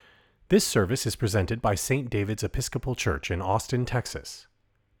This service is presented by St. David's Episcopal Church in Austin, Texas.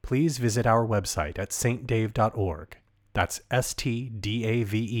 Please visit our website at stdave.org. That's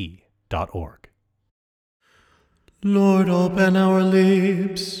stdave.org. Lord, open our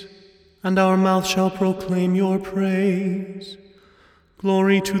lips, and our mouth shall proclaim your praise.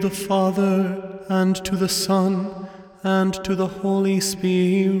 Glory to the Father, and to the Son, and to the Holy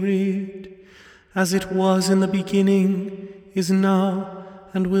Spirit, as it was in the beginning, is now,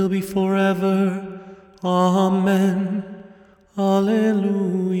 and will be forever. Amen.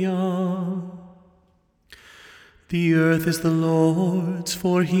 Alleluia. The earth is the Lord's,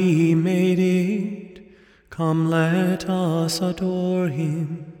 for he made it. Come, let us adore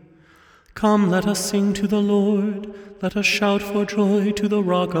him. Come, let us sing to the Lord. Let us shout for joy to the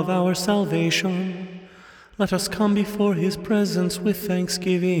rock of our salvation. Let us come before his presence with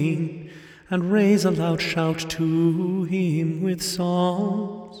thanksgiving, and raise a loud shout to him with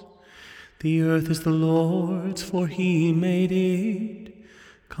psalms. The earth is the Lord's, for he made it.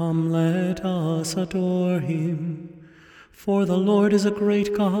 Come, let us adore him. For the Lord is a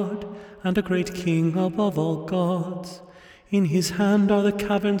great God, and a great King above all gods. In his hand are the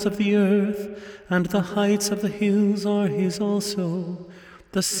caverns of the earth, and the heights of the hills are his also.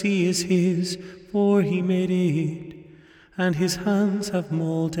 The sea is his, for he made it, and his hands have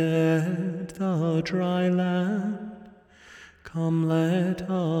molded the dry land. Come, let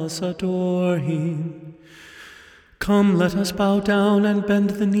us adore him. Come, let us bow down and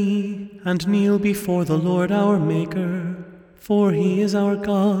bend the knee, and kneel before the Lord our Maker. For he is our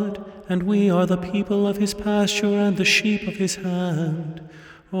God, and we are the people of his pasture and the sheep of his hand.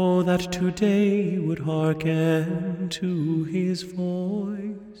 Oh, that today you would hearken to his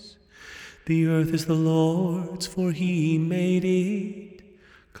voice. The earth is the Lord's, for he made it.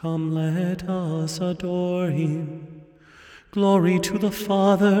 Come, let us adore him. Glory to the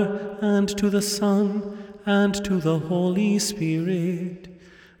Father, and to the Son, and to the Holy Spirit,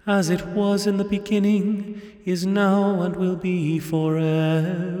 as it was in the beginning, is now, and will be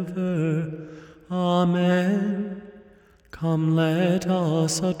forever. Amen. Come, let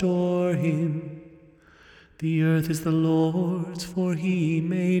us adore him. The earth is the Lord's, for he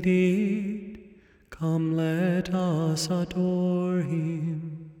made it. Come, let us adore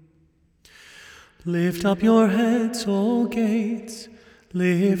him. Lift up your heads, O gates,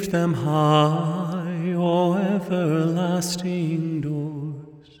 lift them high, O everlasting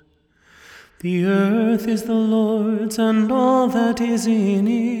doors. The earth is the Lord's, and all that is in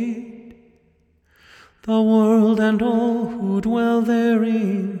it, the world and all who dwell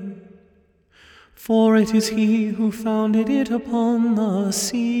therein. For it is he who founded it upon the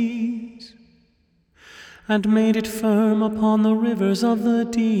seas, and made it firm upon the rivers of the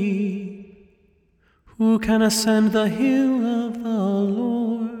deep. Who can ascend the hill of the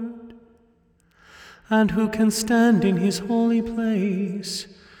Lord? And who can stand in his holy place?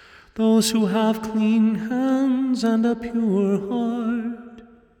 Those who have clean hands and a pure heart,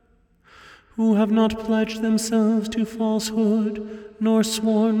 who have not pledged themselves to falsehood, nor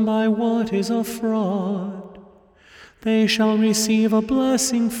sworn by what is a fraud. They shall receive a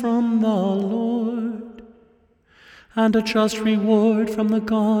blessing from the Lord, and a just reward from the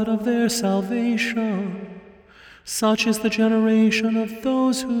God of their salvation. Such is the generation of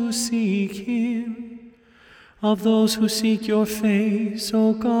those who seek him, of those who seek your face,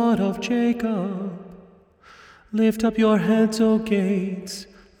 O God of Jacob. Lift up your heads, O gates,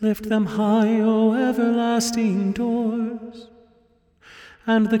 lift them high, O everlasting doors,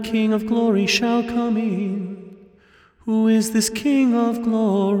 and the King of glory shall come in. Who is this King of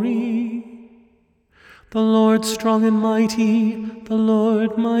glory? The Lord strong and mighty, the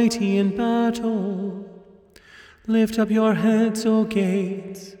Lord mighty in battle. Lift up your heads, O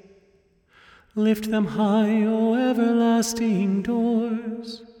gates. Lift them high, O everlasting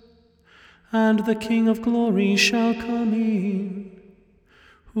doors, and the King of glory shall come in.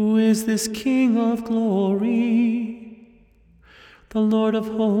 Who is this King of glory? The Lord of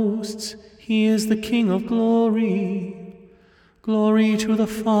hosts, he is the King of glory. Glory to the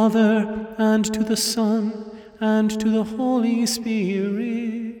Father, and to the Son, and to the Holy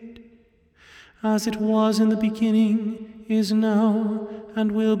Spirit, as it was in the beginning, is now,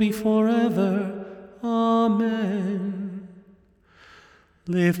 and will be forever. Amen.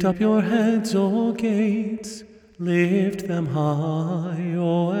 Lift up your heads, O gates, lift them high,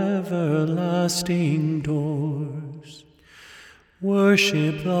 O everlasting doors.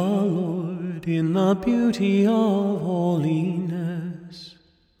 Worship the Lord in the beauty of holiness.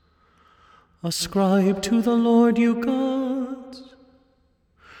 Ascribe to the Lord, you gods.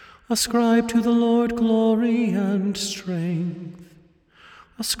 Ascribe to the Lord glory and strength.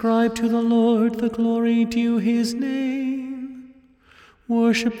 Ascribe to the Lord the glory due his name.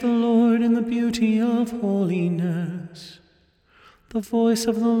 Worship the Lord in the beauty of holiness. The voice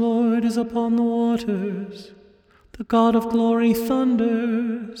of the Lord is upon the waters. The God of glory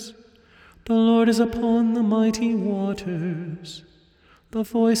thunders. The Lord is upon the mighty waters. The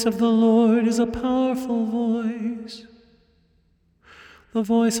voice of the Lord is a powerful voice. The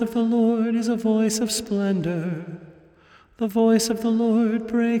voice of the Lord is a voice of splendor. The voice of the Lord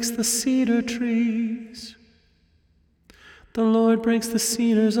breaks the cedar trees. The Lord breaks the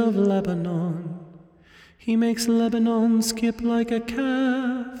cedars of Lebanon. He makes Lebanon skip like a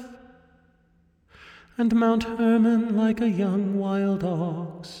calf, and Mount Hermon like a young wild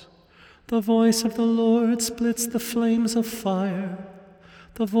ox. The voice of the Lord splits the flames of fire.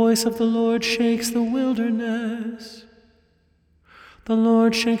 The voice of the Lord shakes the wilderness. The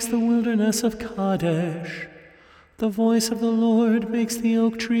Lord shakes the wilderness of Kadesh. The voice of the Lord makes the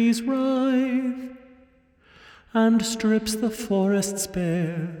oak trees writhe, and strips the forests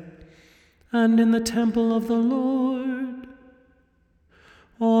bare. And in the temple of the Lord,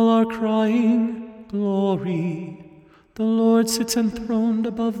 all are crying, Glory. The Lord sits enthroned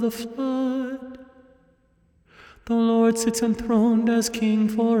above the flood. The Lord sits enthroned as King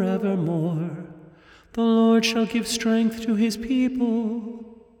forevermore. The Lord shall give strength to his people.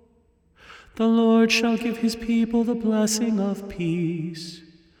 The Lord shall give his people the blessing of peace.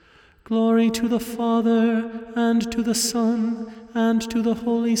 Glory to the Father, and to the Son, and to the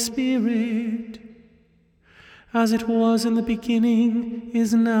Holy Spirit, as it was in the beginning,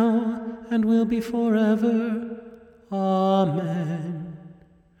 is now, and will be forever. Amen.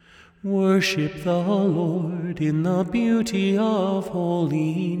 Worship the Lord in the beauty of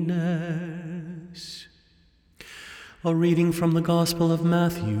holiness. A reading from the Gospel of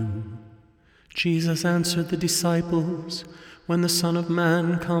Matthew. Jesus answered the disciples, When the Son of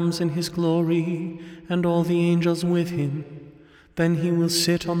Man comes in his glory, and all the angels with him, then he will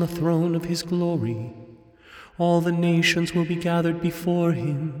sit on the throne of his glory. All the nations will be gathered before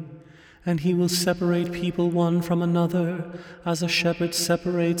him, and he will separate people one from another, as a shepherd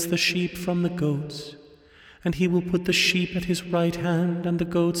separates the sheep from the goats. And he will put the sheep at his right hand and the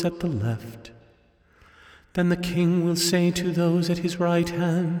goats at the left. Then the King will say to those at his right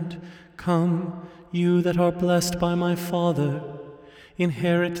hand, Come, you that are blessed by my Father,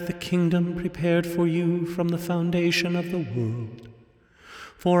 inherit the kingdom prepared for you from the foundation of the world.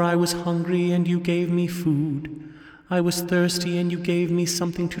 For I was hungry, and you gave me food. I was thirsty, and you gave me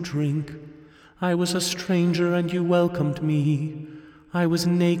something to drink. I was a stranger, and you welcomed me. I was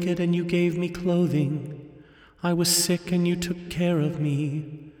naked, and you gave me clothing. I was sick, and you took care of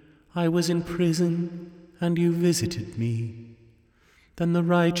me. I was in prison, and you visited me. Then the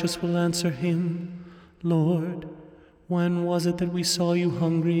righteous will answer him, Lord, when was it that we saw you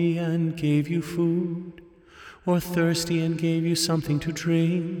hungry and gave you food, or thirsty and gave you something to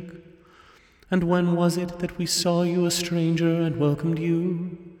drink? And when was it that we saw you a stranger and welcomed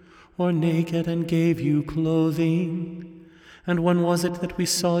you, or naked and gave you clothing? And when was it that we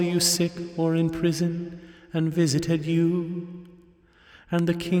saw you sick or in prison and visited you? And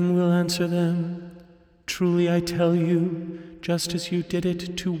the King will answer them, Truly I tell you, just as you did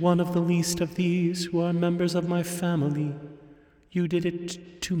it to one of the least of these who are members of my family, you did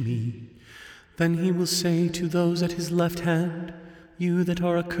it to me. Then he will say to those at his left hand, You that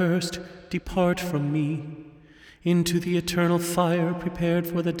are accursed, depart from me, into the eternal fire prepared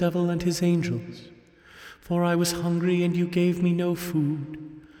for the devil and his angels. For I was hungry, and you gave me no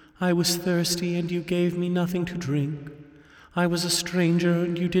food. I was thirsty, and you gave me nothing to drink. I was a stranger,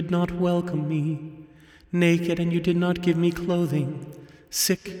 and you did not welcome me. Naked, and you did not give me clothing.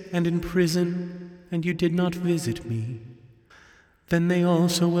 Sick and in prison, and you did not visit me. Then they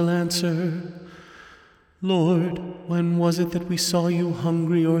also will answer, Lord, when was it that we saw you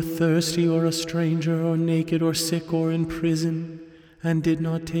hungry or thirsty or a stranger or naked or sick or in prison, and did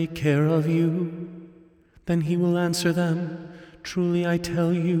not take care of you? Then he will answer them, Truly I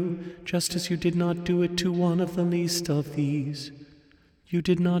tell you, just as you did not do it to one of the least of these, you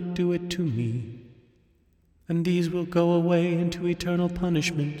did not do it to me. And these will go away into eternal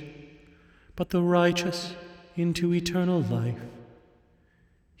punishment, but the righteous into eternal life.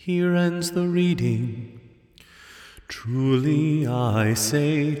 Here ends the reading. Truly I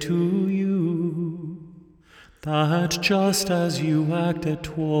say to you, that just as you acted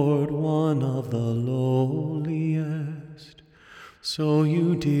toward one of the lowliest, so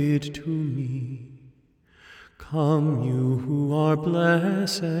you did to me. Come, you who are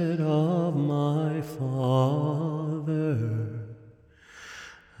blessed of my Father,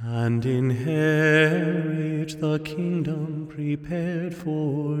 and inherit the kingdom prepared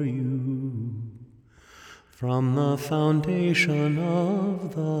for you from the foundation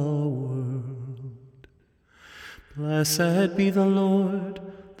of the world. Blessed be the Lord,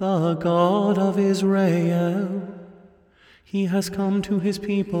 the God of Israel. He has come to his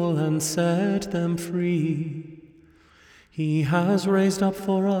people and set them free. He has raised up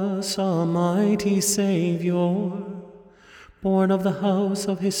for us a mighty Savior, born of the house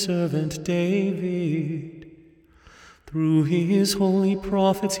of his servant David. Through his holy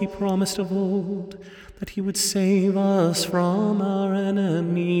prophets he promised of old that he would save us from our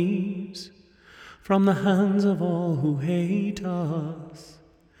enemies, from the hands of all who hate us.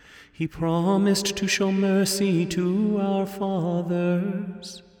 He promised to show mercy to our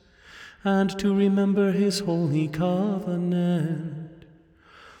fathers and to remember his holy covenant.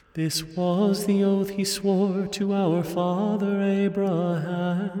 This was the oath he swore to our father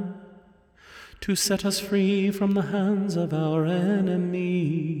Abraham, to set us free from the hands of our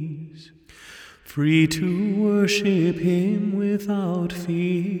enemies, free to worship him without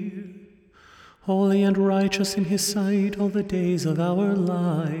fear, holy and righteous in his sight all the days of our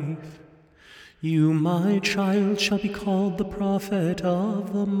life. You, my child, shall be called the prophet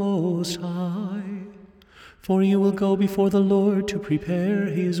of the Most High, for you will go before the Lord to prepare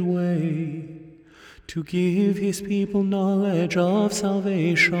his way, to give his people knowledge of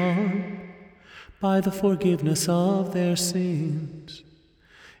salvation by the forgiveness of their sins,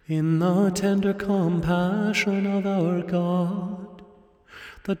 in the tender compassion of our God.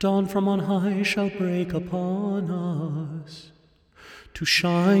 The dawn from on high shall break upon us, to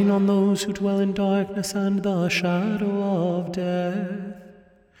shine on those who dwell in darkness and the shadow of death,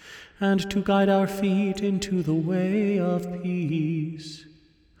 and to guide our feet into the way of peace.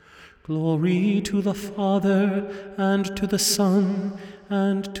 Glory to the Father, and to the Son,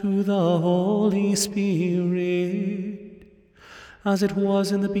 and to the Holy Spirit, as it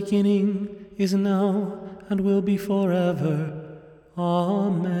was in the beginning, is now, and will be forever.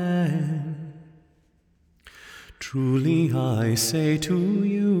 Amen. Truly I say to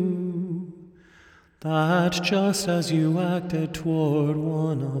you, that just as you acted toward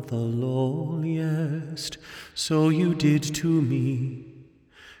one of the lowliest, so you did to me.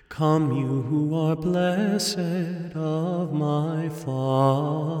 Come, you who are blessed of my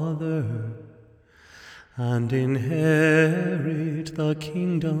Father, and inherit the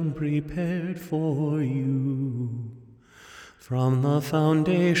kingdom prepared for you from the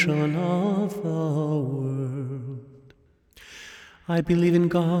foundation of the world. I believe in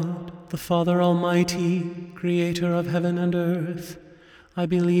God, the Father Almighty, creator of heaven and earth. I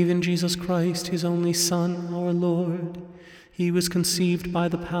believe in Jesus Christ, his only Son, our Lord. He was conceived by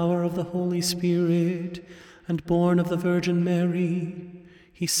the power of the Holy Spirit and born of the Virgin Mary.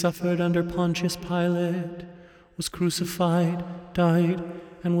 He suffered under Pontius Pilate, was crucified, died,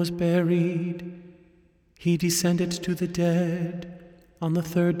 and was buried. He descended to the dead. On the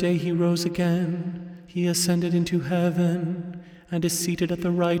third day he rose again. He ascended into heaven and is seated at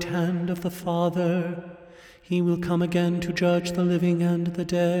the right hand of the Father. He will come again to judge the living and the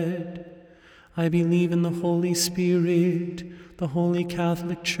dead. I believe in the Holy Spirit, the Holy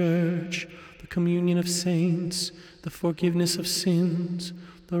Catholic Church, the communion of saints, the forgiveness of sins,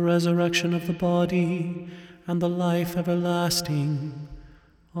 the resurrection of the body, and the life everlasting.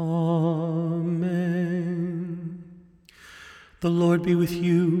 Amen. The Lord be with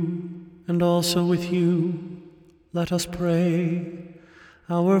you, and also with you. Let us pray.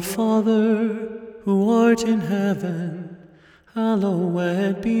 Our Father, who art in heaven,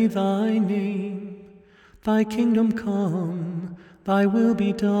 hallowed be thy name. Thy kingdom come, thy will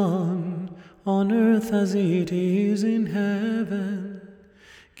be done, on earth as it is in heaven.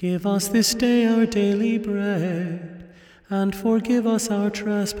 Give us this day our daily bread, and forgive us our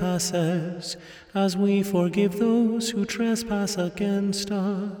trespasses, as we forgive those who trespass against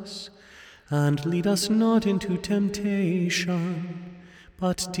us. And lead us not into temptation,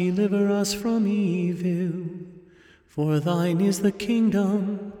 but deliver us from evil. For thine is the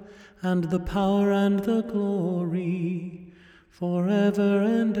kingdom, and the power, and the glory, forever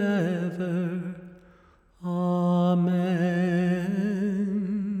and ever.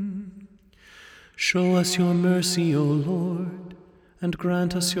 Amen. Show us your mercy, O Lord, and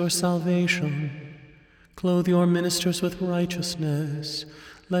grant us your salvation. Clothe your ministers with righteousness.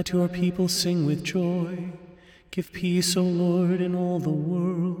 Let your people sing with joy. Give peace, O Lord, in all the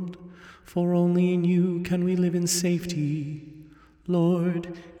world, for only in you can we live in safety.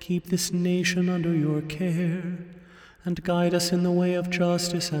 Lord, keep this nation under your care, and guide us in the way of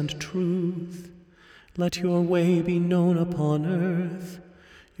justice and truth. Let your way be known upon earth,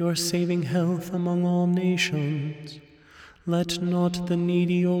 your saving health among all nations. Let not the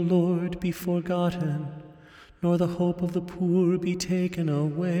needy, O Lord, be forgotten, nor the hope of the poor be taken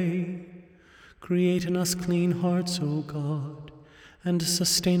away. Create in us clean hearts, O God, and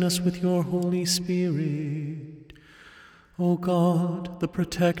sustain us with your Holy Spirit. O God, the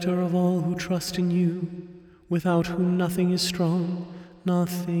protector of all who trust in you, without whom nothing is strong,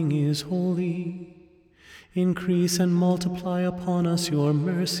 nothing is holy. Increase and multiply upon us your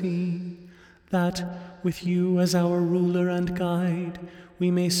mercy, that, with you as our ruler and guide,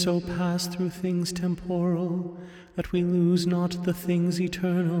 we may so pass through things temporal, that we lose not the things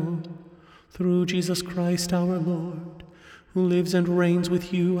eternal. Through Jesus Christ our Lord, who lives and reigns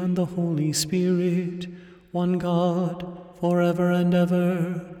with you and the Holy Spirit, one God, forever and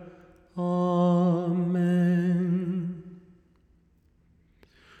ever. Amen.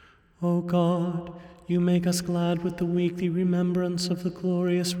 O God, you make us glad with the weekly remembrance of the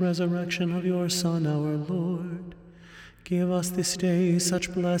glorious resurrection of your Son, our Lord. Give us this day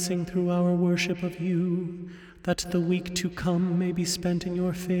such blessing through our worship of you, that the week to come may be spent in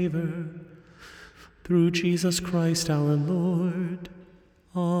your favor. Through Jesus Christ our Lord.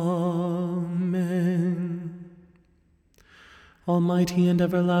 Amen. Almighty and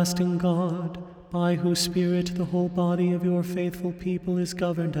everlasting God, by whose Spirit the whole body of your faithful people is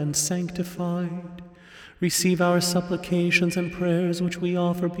governed and sanctified, receive our supplications and prayers which we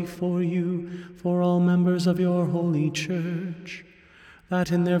offer before you for all members of your holy church,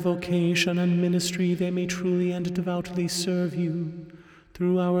 that in their vocation and ministry they may truly and devoutly serve you,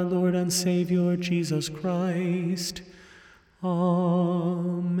 through our Lord and Savior Jesus Christ.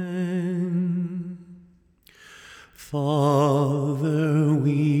 Amen. Father,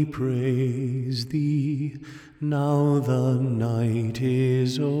 we praise thee, now the night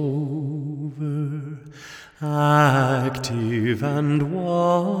is over. Active and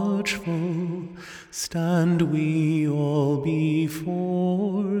watchful stand we all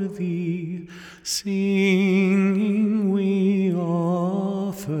before thee, singing we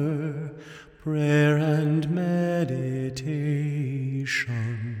offer prayer and meditation.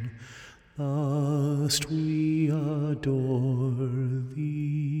 Thus we adore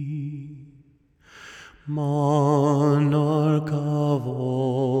thee. Monarch of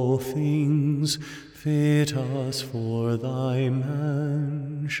all things, fit us for thy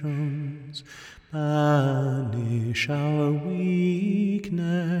mansions. Banish our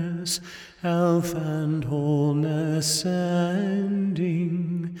weakness, health and wholeness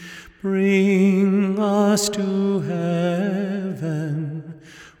sending. Bring us to heaven,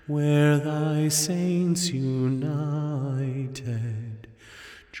 where thy saints united,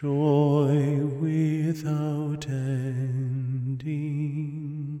 joy without ending.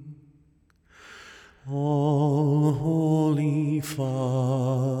 All holy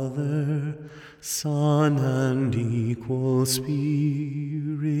Father, Son, and equal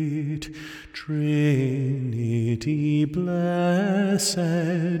Spirit, Trinity blessed,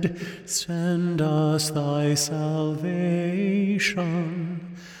 send us thy salvation.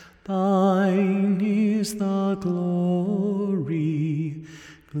 Thine is the glory,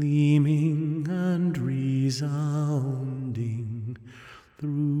 gleaming and resounding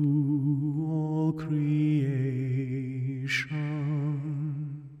through all creation.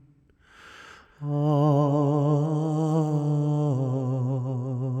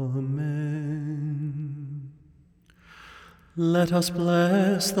 Amen. Let us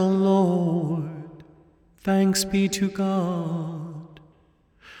bless the Lord. Thanks be to God.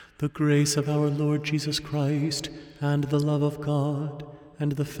 The grace of our Lord Jesus Christ, and the love of God,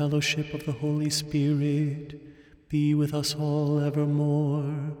 and the fellowship of the Holy Spirit be with us all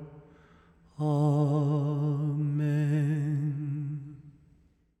evermore. Amen.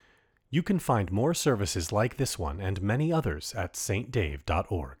 You can find more services like this one and many others at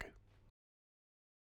saintdave.org.